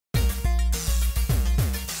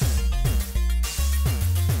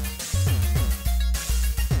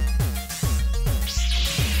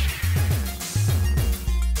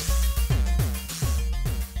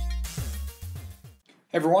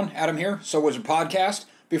Hey everyone, Adam here, So Wizard Podcast.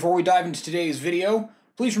 Before we dive into today's video,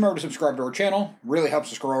 please remember to subscribe to our channel. Really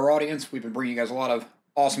helps us grow our audience. We've been bringing you guys a lot of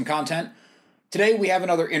awesome content. Today we have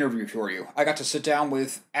another interview for you. I got to sit down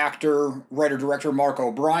with actor, writer-director Mark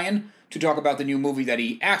O'Brien to talk about the new movie that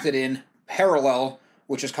he acted in, Parallel,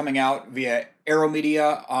 which is coming out via Arrow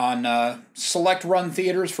Media on select run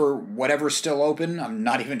theaters for whatever's still open. I'm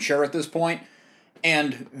not even sure at this point.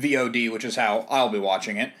 And VOD, which is how I'll be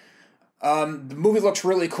watching it. The movie looks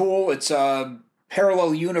really cool. It's a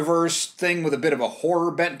parallel universe thing with a bit of a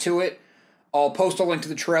horror bent to it. I'll post a link to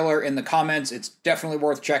the trailer in the comments. It's definitely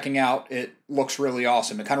worth checking out. It looks really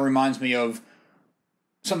awesome. It kind of reminds me of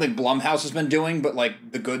something Blumhouse has been doing, but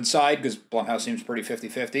like the good side, because Blumhouse seems pretty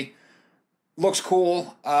 50-50. Looks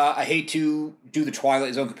cool. I hate to do the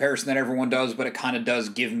Twilight Zone comparison that everyone does, but it kind of does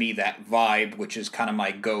give me that vibe, which is kind of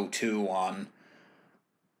my go-to on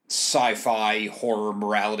sci-fi, horror,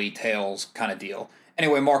 morality tales kind of deal.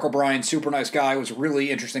 Anyway, Mark O'Brien, super nice guy. It was a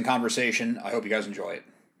really interesting conversation. I hope you guys enjoy it.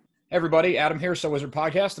 Hey everybody, Adam here, So Wizard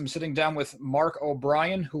Podcast. I'm sitting down with Mark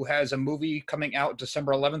O'Brien, who has a movie coming out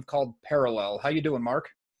December 11th called Parallel. How you doing, Mark?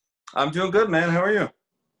 I'm doing good, man. How are you?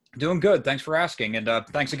 Doing good. Thanks for asking. And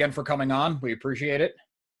thanks again for coming on. We appreciate it.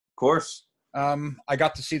 Of course. I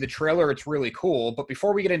got to see the trailer. It's really cool. But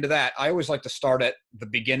before we get into that, I always like to start at the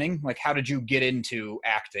beginning. Like, how did you get into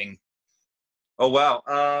acting? Oh, wow.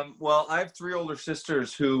 Well, I have three older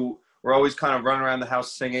sisters who were always kind of running around the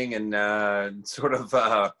house singing and sort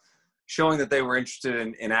of showing that they were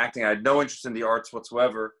interested in acting. I had no interest in the arts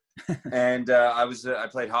whatsoever. And I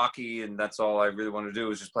played hockey, and that's all I really wanted to do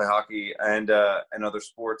was just play hockey and other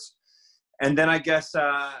sports. And then I guess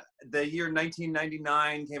the year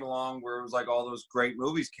 1999 came along where it was like all those great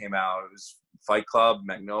movies came out. It was Fight Club,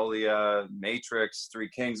 Magnolia, Matrix, Three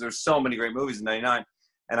Kings. There's so many great movies in '99,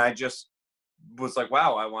 and I just was like,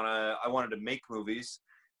 wow, I wanted to make movies.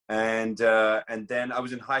 And then I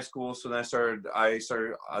was in high school, so then I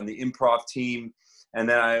started on the improv team, and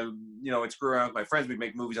then it's grew around with my friends. We'd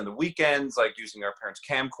make movies on the weekends, like using our parents'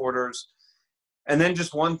 camcorders. And then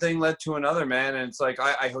just one thing led to another, man. And it's like,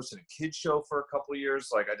 I hosted a kids show for a couple of years.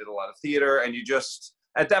 Like I did a lot of theater, and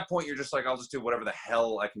at that point, you're just like, I'll just do whatever the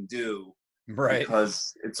hell I can do. Right.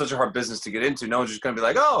 Because it's such a hard business to get into. No one's just going to be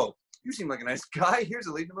like, oh, you seem like a nice guy. Here's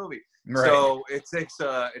a lead in the movie. Right. So it takes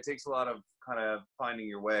a lot of kind of finding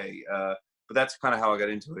your way. But that's kind of how I got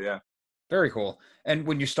into it. Yeah. Very cool. And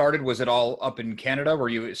when you started, was it all up in Canada? Were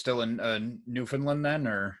you still in Newfoundland then,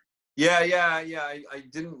 or? Yeah. I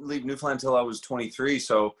didn't leave Newfoundland until I was 23,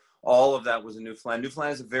 so all of that was in Newfoundland.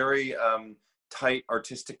 Newfoundland is a very tight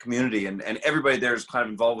artistic community, and everybody there is kind of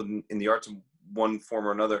involved in the arts in one form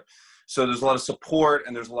or another. So there's a lot of support,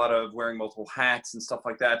 and there's a lot of wearing multiple hats and stuff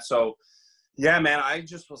like that. So, yeah, man, I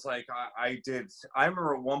just was like, I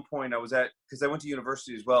remember at one point because I went to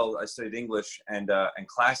university as well. I studied English and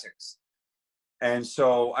classics, and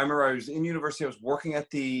so I remember I was in university. I was working at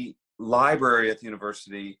the library at the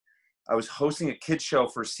university. I was hosting a kids show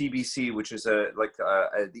for CBC, which is the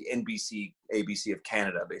NBC, ABC of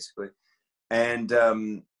Canada, basically. And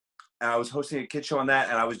I was hosting a kids show on that,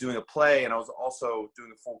 and I was doing a play, and I was also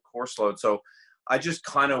doing a full course load. So I just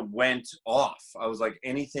kind of went off. I was like,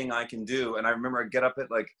 anything I can do. And I remember I'd get up at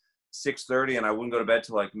like 6:30, and I wouldn't go to bed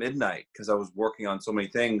till like midnight because I was working on so many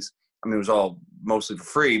things. I mean, it was all mostly for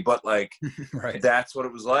free, but like, right. That's what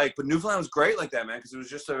it was like. But Newfoundland was great like that, man, because it was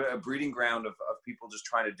just a breeding ground of people just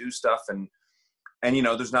trying to do stuff. And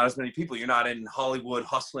there's not as many people. You're not in Hollywood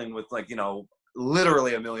hustling with like,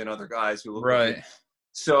 literally a million other guys who look right. like you.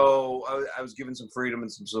 So I was given some freedom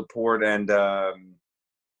and some support, and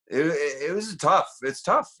it was tough. It's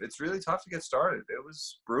tough. It's really tough to get started. It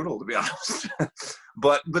was brutal, to be honest.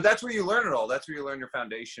 but that's where you learn it all. That's where you learn your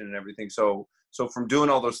foundation and everything. So from doing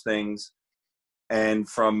all those things and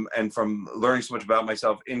from learning so much about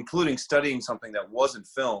myself, including studying something that wasn't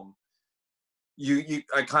film,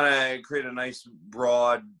 I kind of created a nice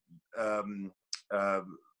broad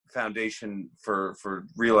foundation for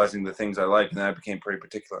realizing the things I like, and then I became pretty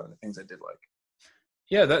particular on the things I did like.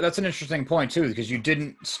 Yeah, that's an interesting point too, because you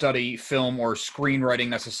didn't study film or screenwriting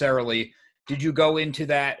necessarily. Did you go into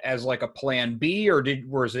that as like a plan B, or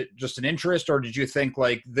was it just an interest, or did you think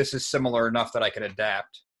like this is similar enough that I could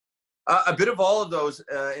adapt? A bit of all of those,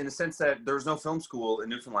 in the sense that there was no film school in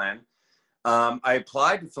Newfoundland. I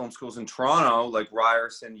applied to film schools in Toronto, like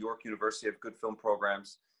Ryerson, York University have good film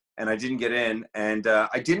programs, and I didn't get in. And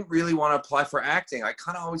I didn't really want to apply for acting. I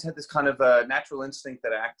kind of always had this kind of natural instinct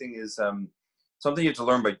that acting is something you have to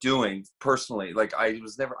learn by doing personally. Like I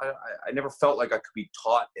never felt like I could be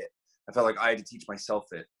taught it. I felt like I had to teach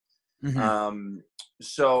myself it. Mm-hmm.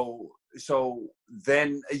 So so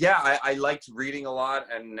then, yeah, I liked reading a lot,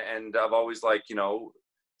 and I've always liked,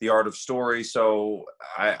 the art of story. So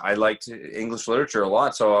I liked English literature a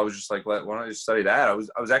lot. So I was just like, why don't I just study that? I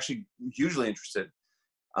was actually hugely interested.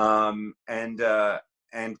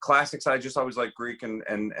 And classics, I just always liked Greek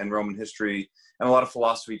and Roman history, and a lot of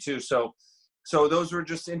philosophy too. So those were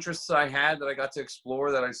just interests I had that I got to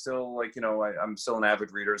explore, that I still like, I'm still an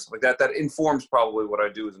avid reader and stuff like that. That informs probably what I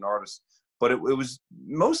do as an artist, but it was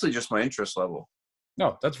mostly just my interest level.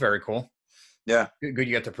 No, that's very cool. Yeah. Good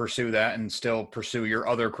you get to pursue that and still pursue your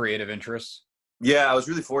other creative interests. Yeah, I was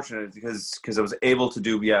really fortunate because I was able to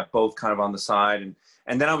do, both kind of on the side.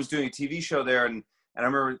 And then I was doing a TV show there, and I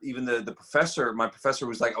remember even my professor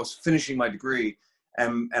was like, I was finishing my degree,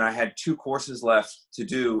 and I had 2 courses left to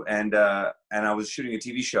do, and I was shooting a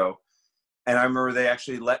TV show. And I remember they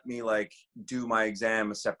actually let me like do my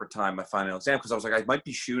exam a separate time, my final exam, because I was like, I might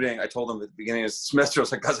be shooting. I told them at the beginning of the semester, I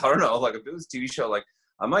was like, guys, I don't know, like if it was a TV show, like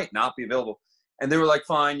I might not be available. And they were like,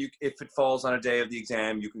 fine, if it falls on a day of the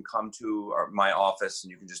exam, you can come to my office and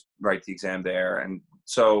you can just write the exam there. And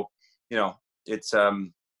so, it's a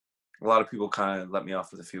lot of people kind of let me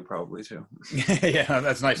off with a few probably too. Yeah,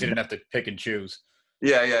 that's nice. You didn't have to pick and choose.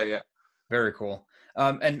 Yeah. Very cool.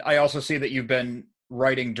 And I also see that you've been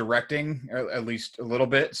writing, directing, at least a little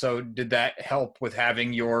bit. So did that help with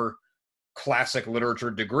having your classic literature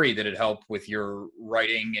degree? Did it help with your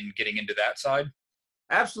writing and getting into that side?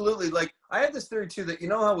 Absolutely. Like I had this theory too, that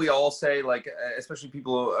how we all say, like, especially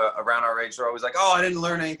people around our age are always like, oh, I didn't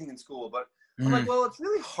learn anything in school. But I'm like, well, it's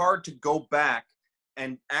really hard to go back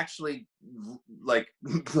and actually like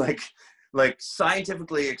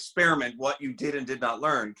scientifically experiment what you did and did not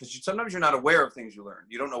learn, because sometimes you're not aware of things you learned.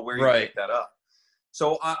 You don't know where you picked that up.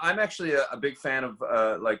 So I'm actually a big fan of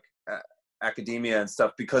academia and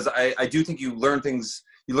stuff, because I do think you learn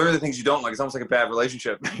the things you don't like. It's almost like a bad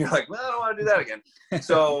relationship. You're like, well, I don't want to do that again.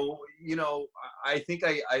 So, I think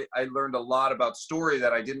I learned a lot about story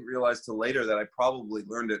that I didn't realize till later, that I probably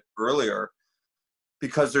learned it earlier,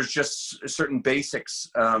 because there's just certain basics.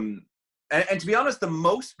 And to be honest, the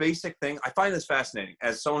most basic thing, I find this fascinating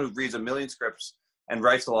as someone who reads a million scripts and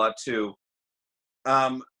writes a lot too,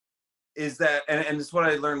 is that, and it's what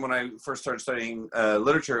I learned when I first started studying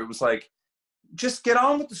literature. It was like, just get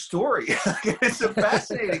on with the story. It's a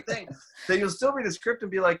fascinating thing that you'll still read a script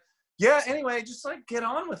and be like, yeah, anyway, just like get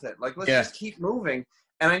on with it. Like, let's just keep moving.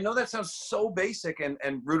 And I know that sounds so basic and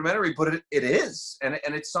rudimentary, but it is. And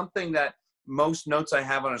it's something that most notes I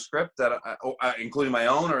have on a script, that including my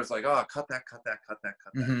own, or it's like, oh, cut that.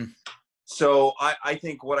 Mm-hmm. So I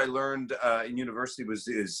think what I learned in university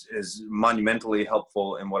is monumentally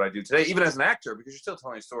helpful in what I do today, even as an actor, because you're still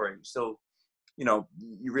telling a story. You still,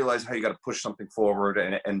 you realize how you got to push something forward,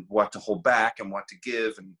 and what to hold back and what to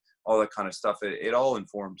give and all that kind of stuff. It all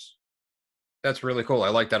informs. That's really cool. I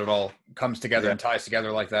like that it all comes together and ties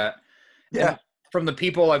together like that. Yeah. And from the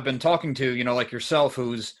people I've been talking to, like yourself,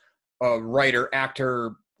 who's a writer,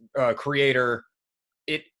 actor, creator,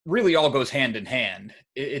 it really all goes hand in hand.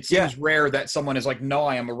 It seems rare that someone is like, no,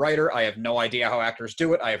 I am a writer. I have no idea how actors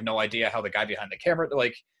do it. I have no idea how the guy behind the camera,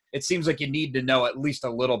 like, it seems like you need to know at least a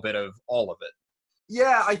little bit of all of it.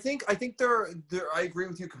 Yeah, I think there I agree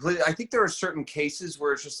with you completely. I think there are certain cases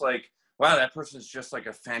where it's just like, wow, that person is just like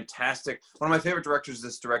a fantastic. One of my favorite directors is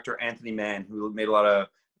this director, Anthony Mann, who made a lot of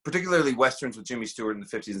particularly Westerns with Jimmy Stewart in the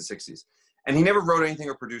 50s and 60s. And he never wrote anything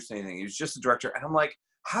or produced anything. He was just a director. And I'm like,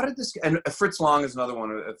 how did this, and Fritz Lang is another one,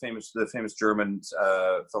 the famous German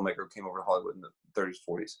filmmaker who came over to Hollywood in the 30s,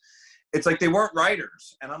 40s. It's like they weren't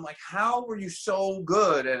writers. And I'm like, how were you so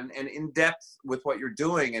good and in depth with what you're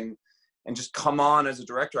doing and just come on as a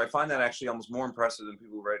director? I find that actually almost more impressive than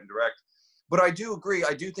people who write and direct. But I do agree.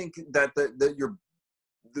 I do think that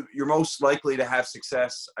you're most likely to have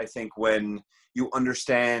success, I think, when you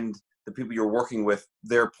understand the people you're working with,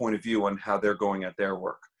 their point of view on how they're going at their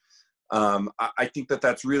work. I think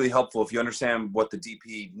that's really helpful if you understand what the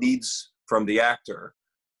DP needs from the actor.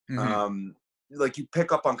 Mm-hmm. Like you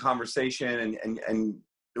pick up on conversation and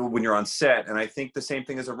when you're on set. And I think the same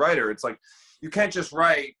thing as a writer. It's like, you can't just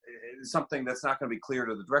write something that's not going to be clear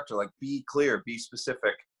to the director. Like, be clear, be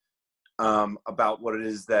specific about what it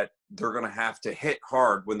is that they're going to have to hit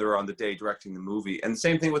hard when they're on the day directing the movie. And the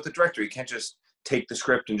same thing with the director. You can't just take the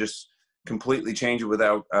script and just completely change it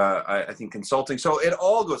without, I think, consulting. So it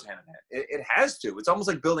all goes hand in hand. It has to. It's almost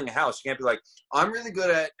like building a house. You can't be like, I'm really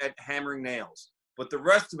good at hammering nails, but the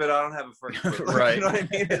rest of it, I don't have a freaking clue. Right. You know what I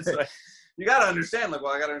mean? It's like, you got to understand, like,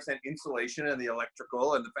 well, I got to understand insulation and the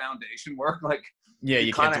electrical and the foundation work. Like, yeah,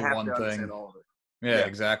 you can't do one thing. All of it. Yeah,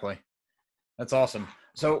 exactly. That's awesome.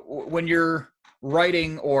 So when you're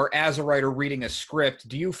writing or as a writer reading a script,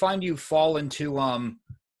 do you find you fall into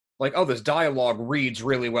like, oh, this dialogue reads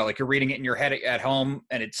really well, like you're reading it in your head at home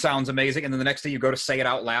and it sounds amazing, and then the next day you go to say it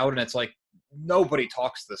out loud and it's like nobody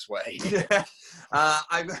talks this way?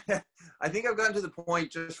 I think I've gotten to the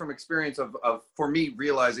point just from experience of for me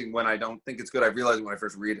realizing when I don't think it's good. I realize it when I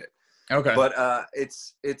first read it. Okay. But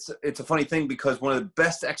it's a funny thing, because one of the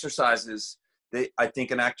best exercises that I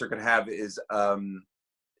think an actor can have is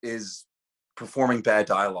performing bad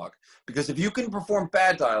dialogue. Because if you can perform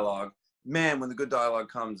bad dialogue, man, when the good dialogue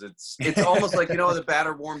comes, it's almost like, the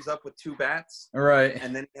batter warms up with 2 bats, right,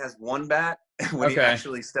 and then he has 1 bat when he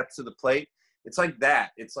actually steps to the plate. It's like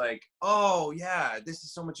that. It's like, oh yeah, this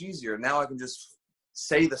is so much easier. Now I can just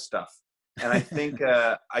say the stuff. And I think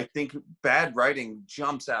bad writing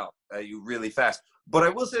jumps out at you really fast. But I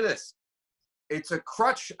will say this: it's a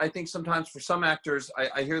crutch, I think, sometimes for some actors.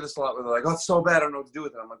 I hear this a lot where they're like, "Oh, it's so bad, I don't know what to do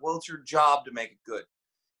with it." I'm like, "Well, it's your job to make it good.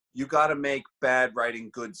 You got to make bad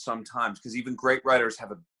writing good sometimes, because even great writers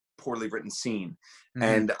have a poorly written scene." Mm-hmm.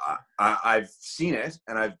 And I've seen it,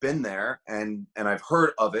 and I've been there, and I've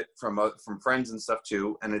heard of it from friends and stuff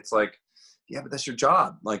too. And it's like, yeah, but that's your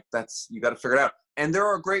job. Like, you got to figure it out. And there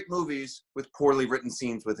are great movies with poorly written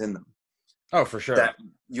scenes within them. Oh, for sure. That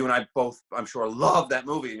you and I both, I'm sure, love that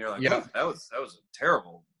movie, and you're like, "Oh, that was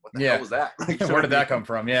terrible. What the hell was that?" Like, where did that come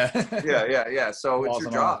from? Yeah. yeah. So it's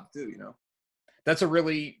your job too, That's a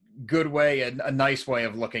really good way, and a nice way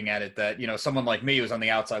of looking at it, that, someone like me who's on the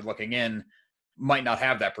outside looking in might not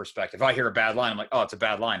have that perspective. If I hear a bad line, I'm like, oh, it's a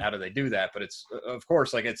bad line. How do they do that? But it's, of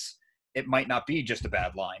course, like it might not be just a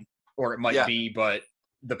bad line, or it might be, but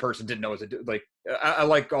the person didn't know what to do. Like, I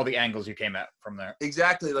like all the angles you came at from there.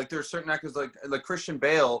 Exactly. Like, there are certain actors like Christian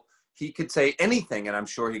Bale. He could say anything, and I'm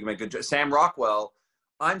sure he can make good. Sam Rockwell,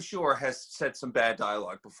 I'm sure, has said some bad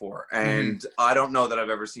dialogue before, and I don't know that I've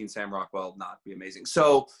ever seen Sam Rockwell not be amazing.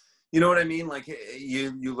 So, you know what I mean? Like,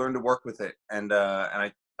 you learn to work with it, and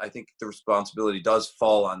I think the responsibility does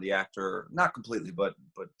fall on the actor, not completely, but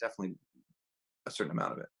definitely a certain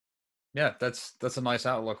amount of it. Yeah, that's a nice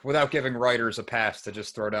outlook, without giving writers a pass to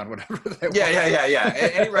just throw down whatever they want. Yeah.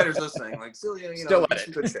 Any writers listening, like, still at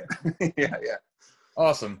it. Good shit. yeah.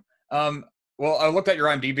 Awesome. Well, I looked at your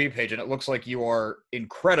IMDb page, and it looks like you are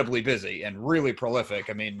incredibly busy and really prolific.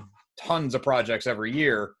 I mean, tons of projects every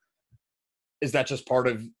year. Is that just part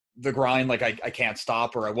of the grind? Like, I can't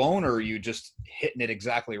stop, or I won't, or are you just hitting it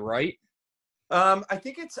exactly right? I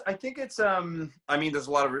think it's. I mean, there's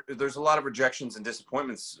a lot of rejections and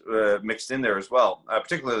disappointments mixed in there as well,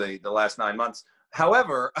 particularly the last 9 months.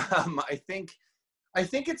 However, I think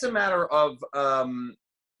it's a matter of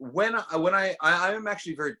when I am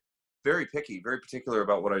actually very, very picky, very particular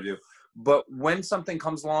about what I do. But when something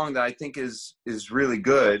comes along that I think is really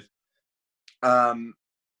good, I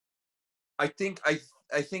think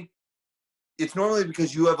it's normally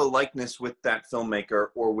because you have a likeness with that filmmaker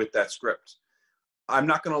or with that script. I'm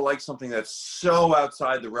not going to like something that's so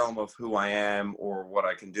outside the realm of who I am or what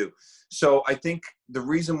I can do. So I think the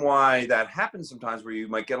reason why that happens sometimes, where you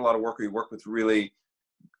might get a lot of work, or you work with really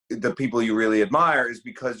the people you really admire, is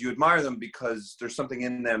because you admire them because there's something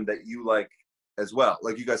in them that you like as well.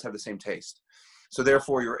 Like, you guys have the same taste. So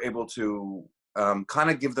therefore you're able to kind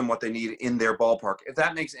of give them what they need in their ballpark, if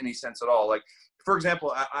that makes any sense at all. Like, for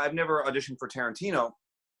example, I've never auditioned for Tarantino,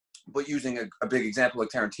 but using a big example like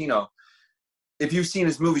Tarantino, if you've seen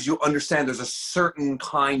his movies, you understand there's a certain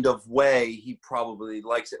kind of way he probably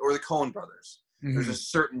likes it. Or the Coen brothers. Mm-hmm. There's a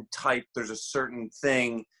certain type, there's a certain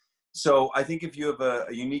thing. So I think if you have a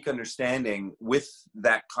unique understanding with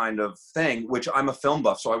that kind of thing, which I'm a film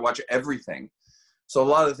buff, so I watch everything. So a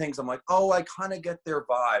lot of the things I'm like, oh, I kind of get their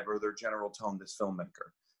vibe or their general tone, this filmmaker.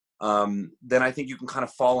 Then I think you can kind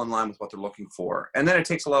of fall in line with what they're looking for. And then it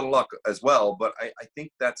takes a lot of luck as well. But I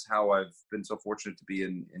think that's how I've been so fortunate to be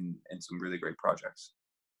in some really great projects.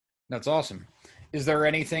 That's awesome. Is there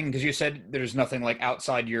anything, because you said there's nothing like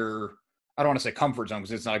outside your, I don't want to say comfort zone,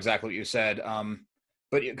 because it's not exactly what you said,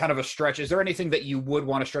 but kind of a stretch. Is there anything that you would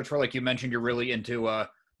want to stretch for? Like you mentioned, you're really into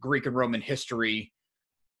Greek and Roman history.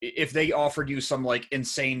 If they offered you some like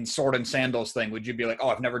insane sword and sandals thing, would you be like, oh,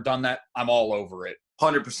 I've never done that, I'm all over it?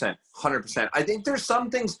 100%. I think there's some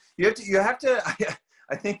things you have to.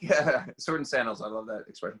 I think sword and sandals. I love that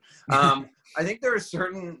expression. I think there are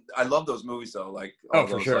certain. I love those movies though. Like all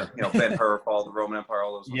those, sure. Like, Ben-Hur, Fall of the Roman Empire,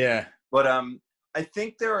 all those ones. Yeah. But I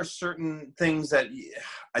think there are certain things that.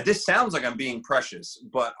 This sounds like I'm being precious,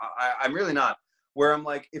 but I'm really not. Where I'm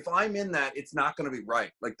like, if I'm in that, it's not going to be right.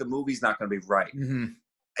 Like the movie's not going to be right. Mm-hmm.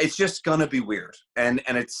 It's just going to be weird, and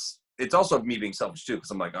it's also me being selfish too, because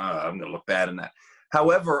I'm like, I'm going to look bad in that.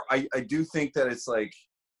 However, I do think that it's like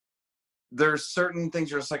there's certain things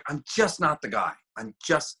you're just like, I'm just not the guy. I'm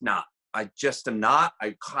just not. I just am not.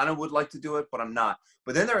 I kind of would like to do it, but I'm not.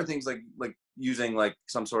 But then there are things like using like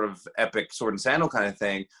some sort of epic sword and sandal kind of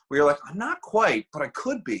thing where you're like, I'm not quite, but I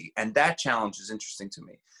could be. And that challenge is interesting to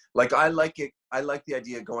me. Like, I like it. I like the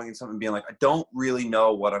idea of going in something and being like, I don't really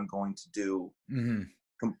know what I'm going to do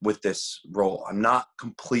with this role. I'm not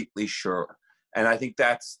completely sure. And I think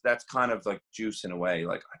that's kind of like juice in a way.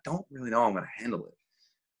 Like, I don't really know how I'm going to handle it.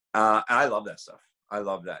 And I love that stuff. I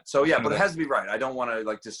love that. So yeah, but it has to be right. I don't want to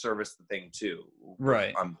like disservice the thing too.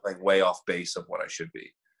 Right. I'm like way off base of what I should be.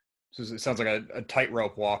 So it sounds like a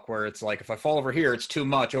tightrope walk where it's like, if I fall over here, it's too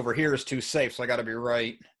much. Over here is too safe. So I got to be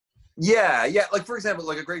right. Yeah. Like, for example,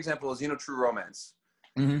 like a great example is, True Romance.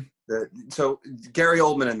 So Gary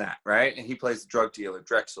Oldman in that, right? And he plays the drug dealer,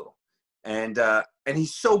 Drexel. And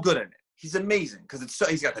he's so good in it. He's amazing because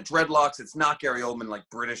he's got the dreadlocks. It's not Gary Oldman, like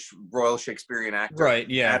British Royal Shakespearean actor. Right.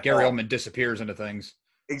 Yeah. Gary Oldman disappears into things.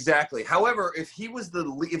 Exactly. However, if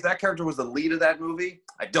that character was the lead of that movie,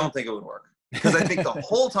 I don't think it would work. Because I think the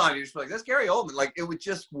whole time you're just like, that's Gary Oldman. Like, it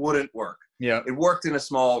wouldn't work. Yeah. It worked in a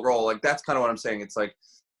small role. Like, that's kind of what I'm saying. It's like,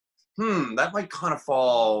 that might kind of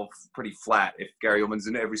fall pretty flat if Gary Oldman's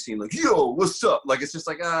in every scene, like, yo, what's up? Like, it's just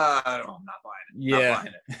like, I don't know, I'm not buying it. Yeah. Not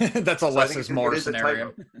buying it. That's a less is more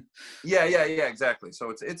scenario. Yeah, exactly. So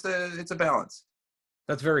it's a balance.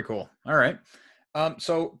 That's very cool. All right.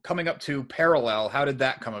 So coming up to Parallel, how did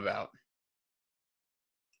that come about?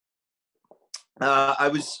 I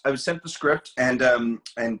was sent the script and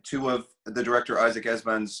two of the director Isaac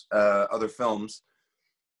Esban's other films.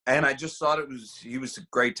 And I just thought he was a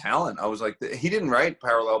great talent. I was like, he didn't write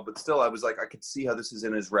Parallel, but still I was like, I could see how this is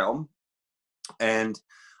in his realm. And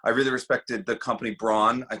I really respected the company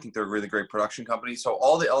Braun. I think they're a really great production company. So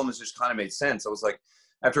all the elements just kind of made sense. I was like,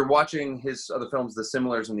 after watching his other films, The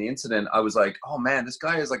Similars and The Incident, I was like, oh man, this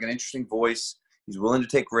guy has like an interesting voice. He's willing to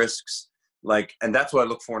take risks. Like, and that's what I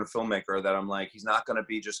look for in a filmmaker, that I'm like, he's not going to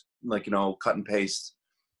be just like, cut and paste.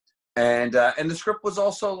 And the script was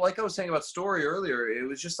also, like I was saying about story earlier, it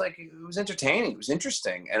was just like, it was entertaining. It was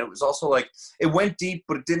interesting. And it was also like, it went deep,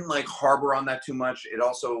 but it didn't like harbor on that too much. It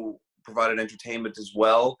also provided entertainment as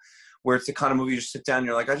well, where it's the kind of movie you just sit down and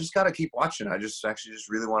you're like, I just got to keep watching. I just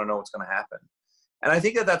really want to know what's going to happen. And I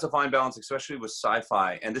think that's a fine balance, especially with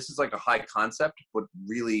sci-fi. And this is like a high concept, but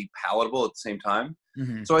really palatable at the same time.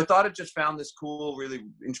 So I thought it just found this cool, really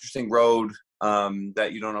interesting road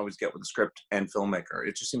that you don't always get with a script and filmmaker.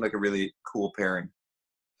 It just seemed like a really cool pairing.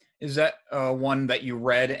 Is that one that you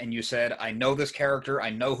read and you said, I know this character,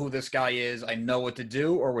 I know who this guy is, I know what to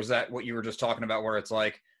do? Or was that what you were just talking about, where it's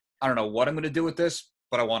like, I don't know what I'm going to do with this,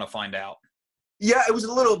 but I want to find out? Yeah, it was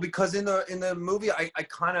a little, because in the movie, I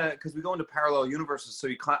kind of, because we go into parallel universes, so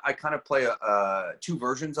I kind of play two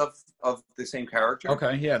versions of the same character.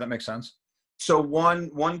 Okay, yeah, that makes sense. So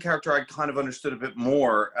one character I kind of understood a bit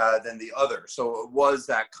more than the other. So it was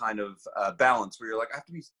that kind of balance where you're like, I have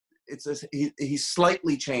to be. He's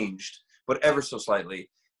slightly changed, but ever so slightly,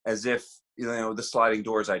 as if the sliding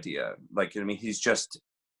doors idea. Like, I mean, he's just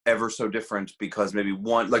ever so different because maybe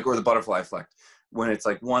one, like, or the butterfly effect, when it's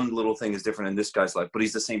like one little thing is different in this guy's life, but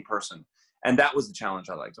he's the same person. And that was the challenge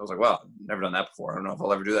I liked. I was like, well, I've never done that before. I don't know if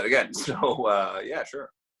I'll ever do that again. So yeah, sure.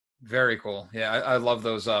 Very cool. Yeah, I love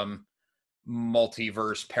those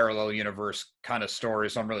multiverse, parallel universe kind of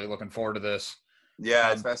stories. So I'm really looking forward to this.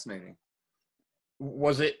 Yeah, it's fascinating.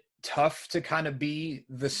 Was it tough to kind of be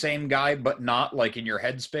the same guy, but not like in your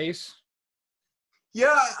headspace?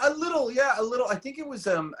 Yeah, a little. I think it was,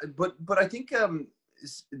 but I think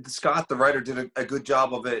Scott, the writer, did a good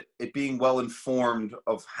job of it being well informed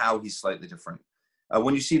of how he's slightly different.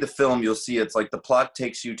 When you see the film, you'll see it's like the plot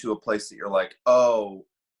takes you to a place that you're like, oh,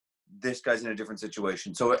 this guy's in a different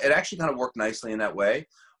situation. So it actually kind of worked nicely in that way.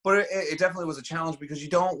 But it definitely was a challenge because you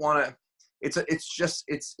don't want to. It's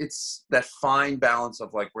that fine balance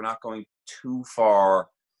of like, we're not going too far.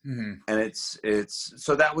 And it's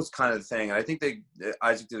so that was kind of the thing. And I think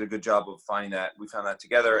Isaac did a good job of finding that. We found that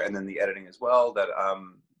together, and then the editing as well. That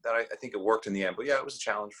I think it worked in the end. But yeah, it was a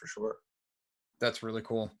challenge for sure. That's really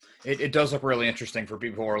cool. It does look really interesting for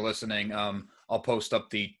people who are listening. I'll post up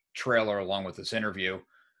the trailer along with this interview.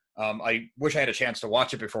 I wish I had a chance to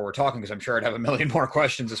watch it before we're talking, because I'm sure I'd have a million more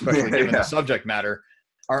questions, especially given the subject matter.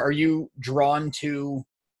 Are you drawn to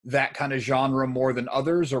that kind of genre more than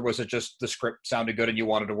others, or was it just the script sounded good and you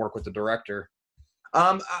wanted to work with the director?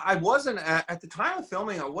 I wasn't at the time of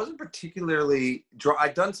filming. I wasn't particularly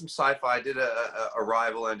I'd done some sci-fi. I did a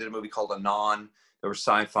Arrival, and I did a movie called Anon. There was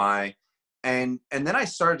sci-fi, and then I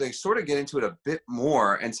started to sort of get into it a bit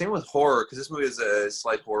more. And same with horror, because this movie has a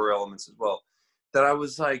slight horror elements as well. That I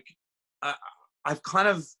was like, I've kind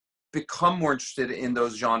of become more interested in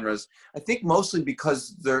those genres. I think mostly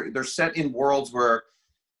because they're set in worlds where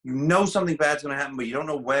you know something bad's going to happen, but you don't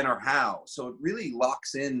know when or how. So it really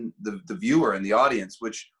locks in the viewer and the audience,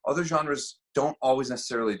 which other genres don't always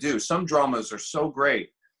necessarily do. Some dramas are so great,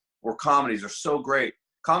 or comedies are so great.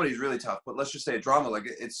 Comedy is really tough, but let's just say a drama, like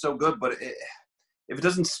it's so good, but if it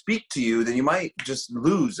doesn't speak to you, then you might just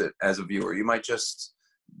lose it as a viewer. You might just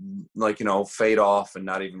fade off and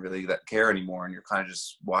not even really care anymore. And you're kind of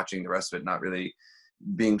just watching the rest of it, not really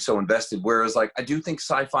being so invested. Whereas like, I do think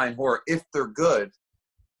sci-fi and horror, if they're good,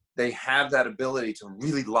 they have that ability to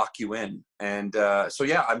really lock you in. And so,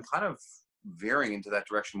 yeah, I'm kind of veering into that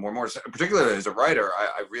direction more and more, particularly as a writer.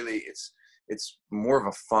 I really, it's more of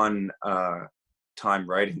a fun time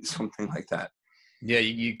writing something like that. Yeah,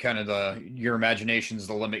 you kind of your imagination's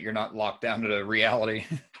the limit. You're not locked down to the reality.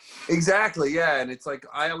 Exactly, yeah. And it's like,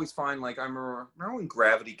 I always find, like, I remember when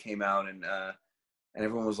Gravity came out, and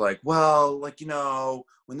everyone was like, well, like,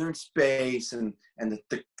 when they're in space and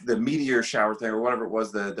the meteor shower thing or whatever it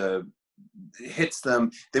was, the hits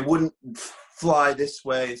them, they wouldn't fly this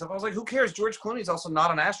way. So I was like, who cares? George Clooney's also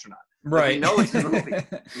not an astronaut. Right. Like, we know it's a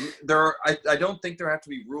movie. I don't think there have to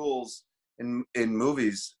be rules in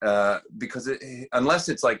movies because unless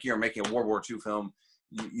it's like you're making a World War II film,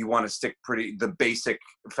 you want to stick the basic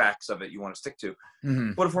facts of it you want to stick to.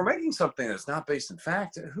 Mm-hmm. But if we're making something that's not based in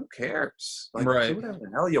fact, who cares? Like, right. do whatever the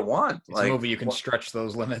hell you want. It's a movie, you can stretch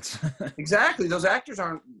those limits. Exactly. Those actors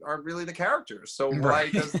aren't really the characters. So why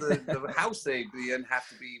does the house they be in have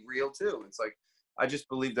to be real too? It's like, I just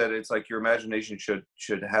believe that it's like your imagination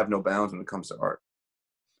should have no bounds when it comes to art.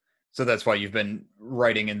 So that's why you've been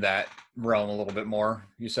writing in that realm a little bit more,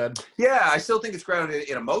 you said? Yeah, I still think it's grounded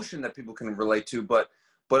in emotion that people can relate to, but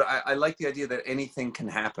I like the idea that anything can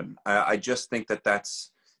happen. I just think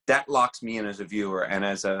that locks me in as a viewer and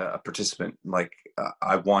as a participant. Like,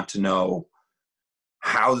 I want to know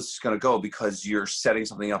how this is going to go, because you're setting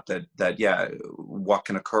something up that yeah, what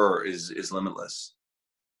can occur is limitless.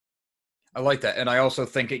 I like that. And I also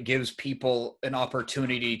think it gives people an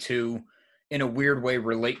opportunity to, in a weird way,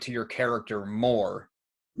 relate to your character more.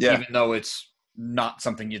 Yeah. Even though it's not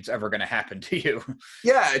something that's ever going to happen to you.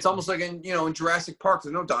 Yeah, it's almost like in Jurassic Park,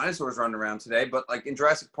 there's no dinosaurs running around today, but like in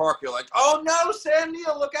Jurassic Park, you're like, oh no, Sam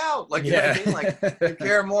Neill, look out. Like, you know what I mean? Like, you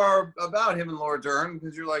care more about him and Laura Dern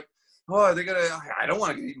because you're like, oh, I don't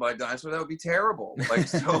want to get eaten by a dinosaur. That would be terrible. Like,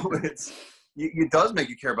 so it does make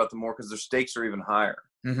you care about them more because their stakes are even higher.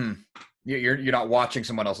 Mm-hmm. You're not watching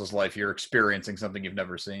someone else's life. You're experiencing something you've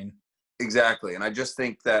never seen. Exactly. And I just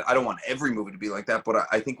think that I don't want every movie to be like that, but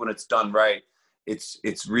I think when it's done right,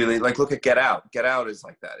 it's really like, look at Get Out. Get Out is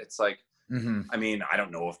like that. It's like, mm-hmm. I mean, I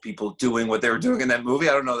don't know if people doing what they were doing in that movie,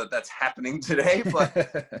 I don't know that that's happening today,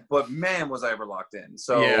 but man, was I ever locked in.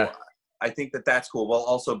 So yeah. I think that's cool, while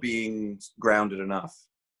also being grounded enough.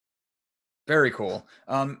 Very cool.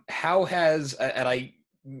 How has,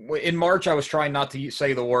 in March, I was trying not to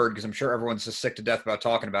say the word because I'm sure everyone's just sick to death about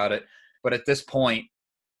talking about it. But at this point,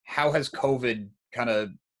 how has COVID kind of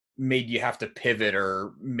made you have to pivot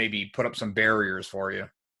or maybe put up some barriers for you?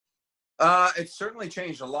 It's certainly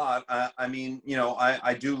changed a lot. I mean,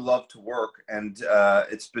 I do love to work, and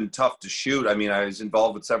it's been tough to shoot. I mean, I was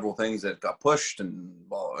involved with several things that got pushed and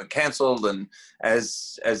canceled, and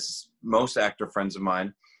as most actor friends of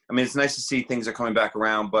mine. I mean, it's nice to see things are coming back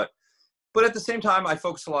around, but at the same time, I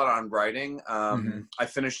focus a lot on writing. Mm-hmm. I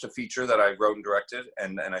finished a feature that I wrote and directed,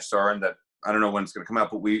 and I star in that. I don't know when it's going to come out,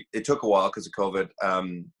 but it took a while because of COVID.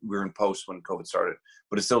 We were in post when COVID started,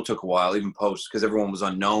 but it still took a while, even post, because everyone was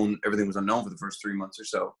unknown. Everything was unknown for the first 3 months or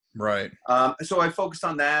so. Right. So I focused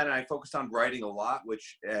on that, and I focused on writing a lot,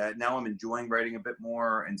 which now I'm enjoying writing a bit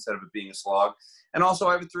more instead of it being a slog. And also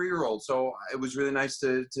I have a 3-year-old, so it was really nice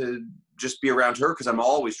to just be around her, because I'm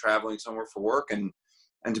always traveling somewhere for work, and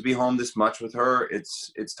to be home this much with her,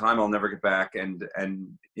 it's time I'll never get back. And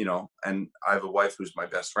I have a wife who's my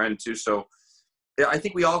best friend too. So yeah, I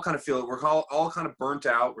think we all kind of feel it. We're all kind of burnt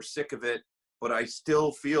out. We're sick of it, but I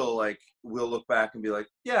still feel like we'll look back and be like,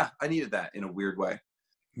 yeah, I needed that in a weird way.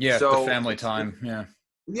 Yeah. So, the family time. Yeah.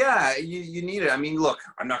 Yeah. You need it. I mean, look,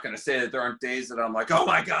 I'm not going to say that there aren't days that I'm like, oh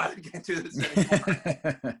my God, I can't do this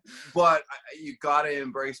anymore. But you got to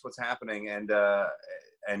embrace what's happening and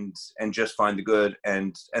just find the good,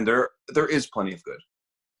 and there is plenty of good.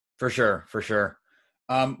 For sure.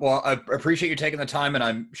 Well, I appreciate you taking the time, and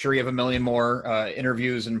I'm sure you have a million more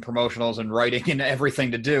interviews and promotionals and writing and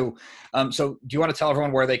everything to do. So do you want to tell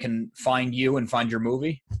everyone where they can find you and find your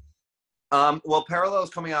movie? Well, Parallel is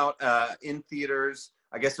coming out in theaters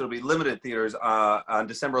I guess it'll be limited theaters on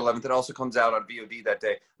December 11th. It also comes out on VOD that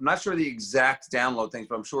day. I'm not sure the exact download things,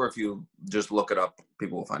 but I'm sure if you just look it up,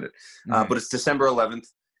 people will find it. But it's December 11th,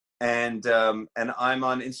 and I'm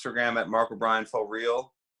on Instagram at Mark O'Brien for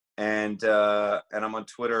real, and I'm on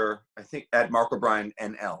Twitter, I think, at Mark O'Brien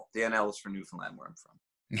NL. The NL is for Newfoundland, where I'm from.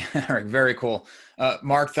 All right, very cool.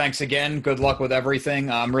 Mark, thanks again. Good luck with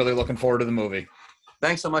everything. I'm really looking forward to the movie.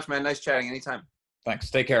 Thanks so much, man. Nice chatting. Anytime. Thanks.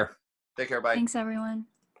 Take care. Take care. Bye. Thanks, everyone.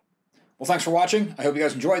 Well, thanks for watching. I hope you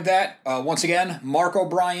guys enjoyed that. Once again, Mark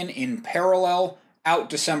O'Brien in Parallel, out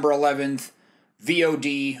December 11th,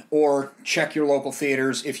 VOD, or check your local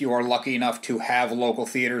theaters if you are lucky enough to have local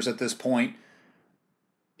theaters at this point.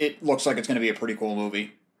 It looks like it's going to be a pretty cool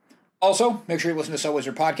movie. Also, make sure you listen to So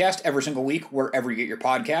Wizard Podcast every single week wherever you get your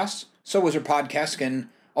podcasts. So Wizard Podcast can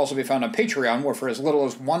also be found on Patreon, where for as little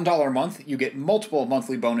as $1 a month, you get multiple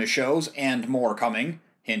monthly bonus shows and more coming.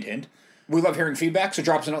 Hint, hint. We love hearing feedback, so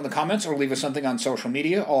drop us a note in the comments or leave us something on social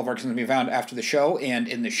media. All of our can be found after the show and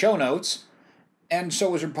in the show notes. And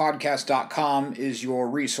SoWizardPodcast.com is your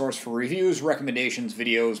resource for reviews, recommendations,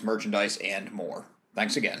 videos, merchandise, and more.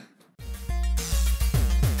 Thanks again.